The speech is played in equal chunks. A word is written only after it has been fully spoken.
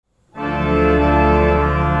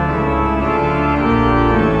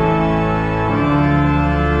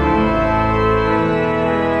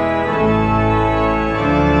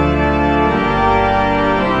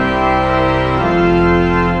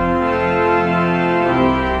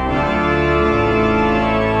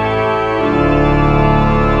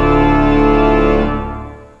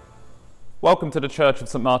welcome to the Church of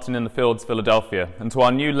St. Martin in the Fields, Philadelphia, and to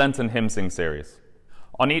our new Lenten hymn sing series.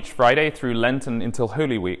 On each Friday through Lent and until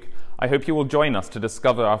Holy Week, I hope you will join us to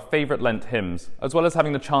discover our favourite Lent hymns, as well as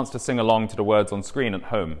having the chance to sing along to the words on screen at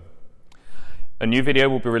home. A new video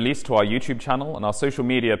will be released to our YouTube channel and our social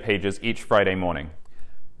media pages each Friday morning.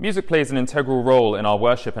 Music plays an integral role in our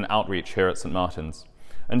worship and outreach here at St. Martin's.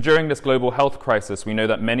 And during this global health crisis, we know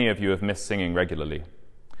that many of you have missed singing regularly.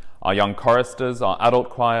 Our young choristers, our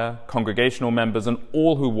adult choir, congregational members, and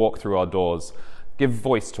all who walk through our doors give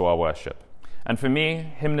voice to our worship. And for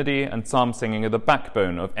me, hymnody and psalm singing are the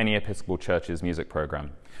backbone of any Episcopal Church's music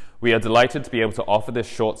program. We are delighted to be able to offer this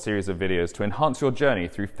short series of videos to enhance your journey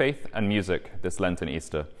through faith and music this Lent and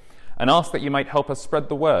Easter, and ask that you might help us spread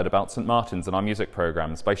the word about St. Martin's and our music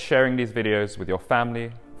programs by sharing these videos with your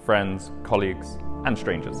family, friends, colleagues, and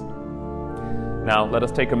strangers. Now, let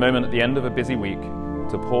us take a moment at the end of a busy week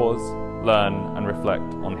to pause, learn, and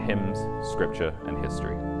reflect on hymns, scripture, and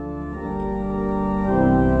history.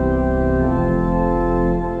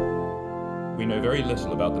 We know very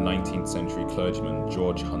little about the 19th century clergyman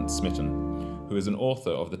George Hunt Smitten, who is an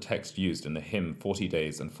author of the text used in the hymn 40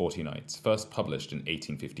 Days and 40 Nights, first published in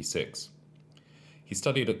 1856. He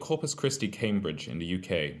studied at Corpus Christi, Cambridge in the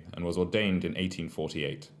UK, and was ordained in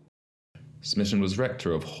 1848. Smitten was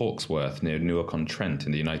rector of Hawksworth near Newark-on-Trent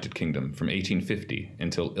in the United Kingdom from 1850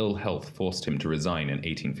 until ill health forced him to resign in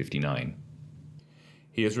 1859.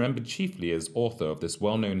 He is remembered chiefly as author of this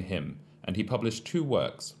well-known hymn, and he published two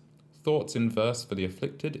works, Thoughts in Verse for the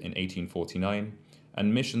Afflicted in 1849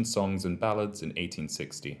 and Mission Songs and Ballads in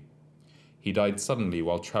 1860. He died suddenly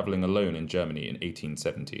while travelling alone in Germany in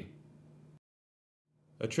 1870.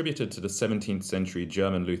 Attributed to the 17th century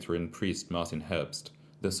German Lutheran priest Martin Herbst,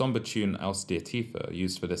 the somber tune Aus der Tiefe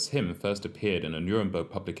used for this hymn first appeared in a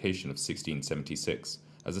Nuremberg publication of 1676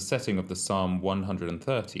 as a setting of the Psalm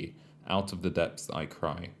 130, Out of the Depths I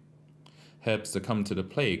Cry. Herbst succumbed to the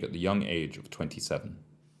plague at the young age of 27.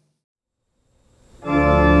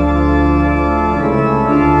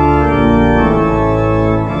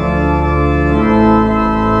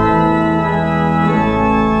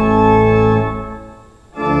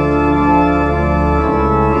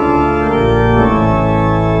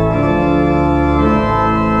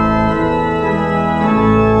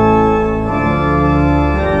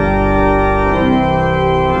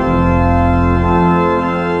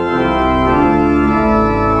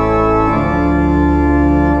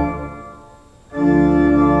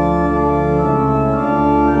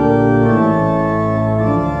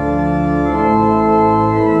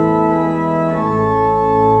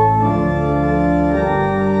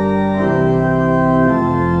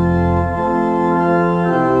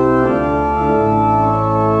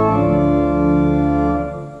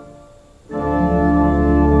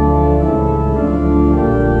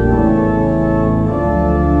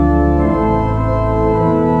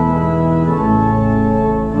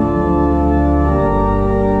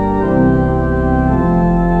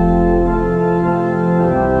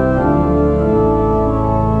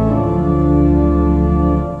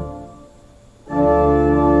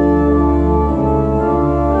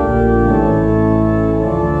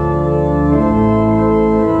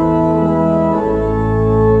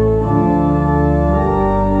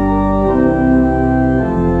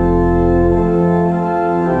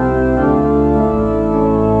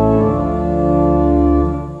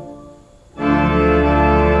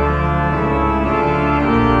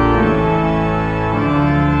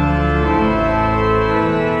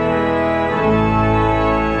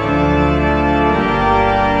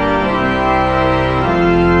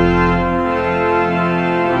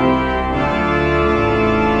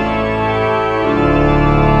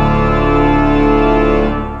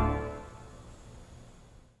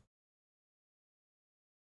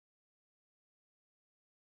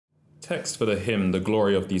 Text for the hymn, The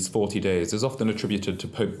Glory of These 40 Days, is often attributed to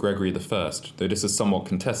Pope Gregory I, though this is somewhat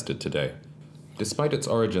contested today. Despite its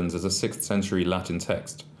origins as a 6th century Latin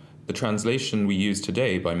text, the translation we use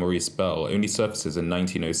today by Maurice Bell only surfaces in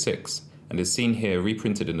 1906 and is seen here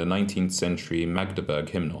reprinted in the 19th century Magdeburg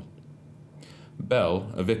hymnal.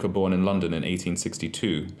 Bell, a vicar born in London in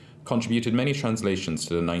 1862, contributed many translations to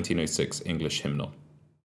the 1906 English hymnal.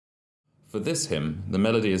 For this hymn, the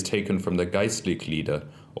melody is taken from the Geistlichlieder,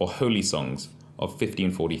 or Holy Songs, of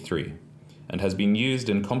 1543, and has been used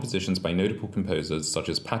in compositions by notable composers such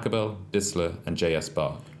as Pachelbel, Bissler, and J.S.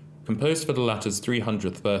 Bach. Composed for the latter's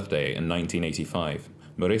 300th birthday in 1985,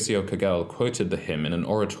 Mauricio Kagel quoted the hymn in an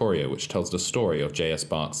oratorio which tells the story of J.S.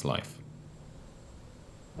 Bach's life.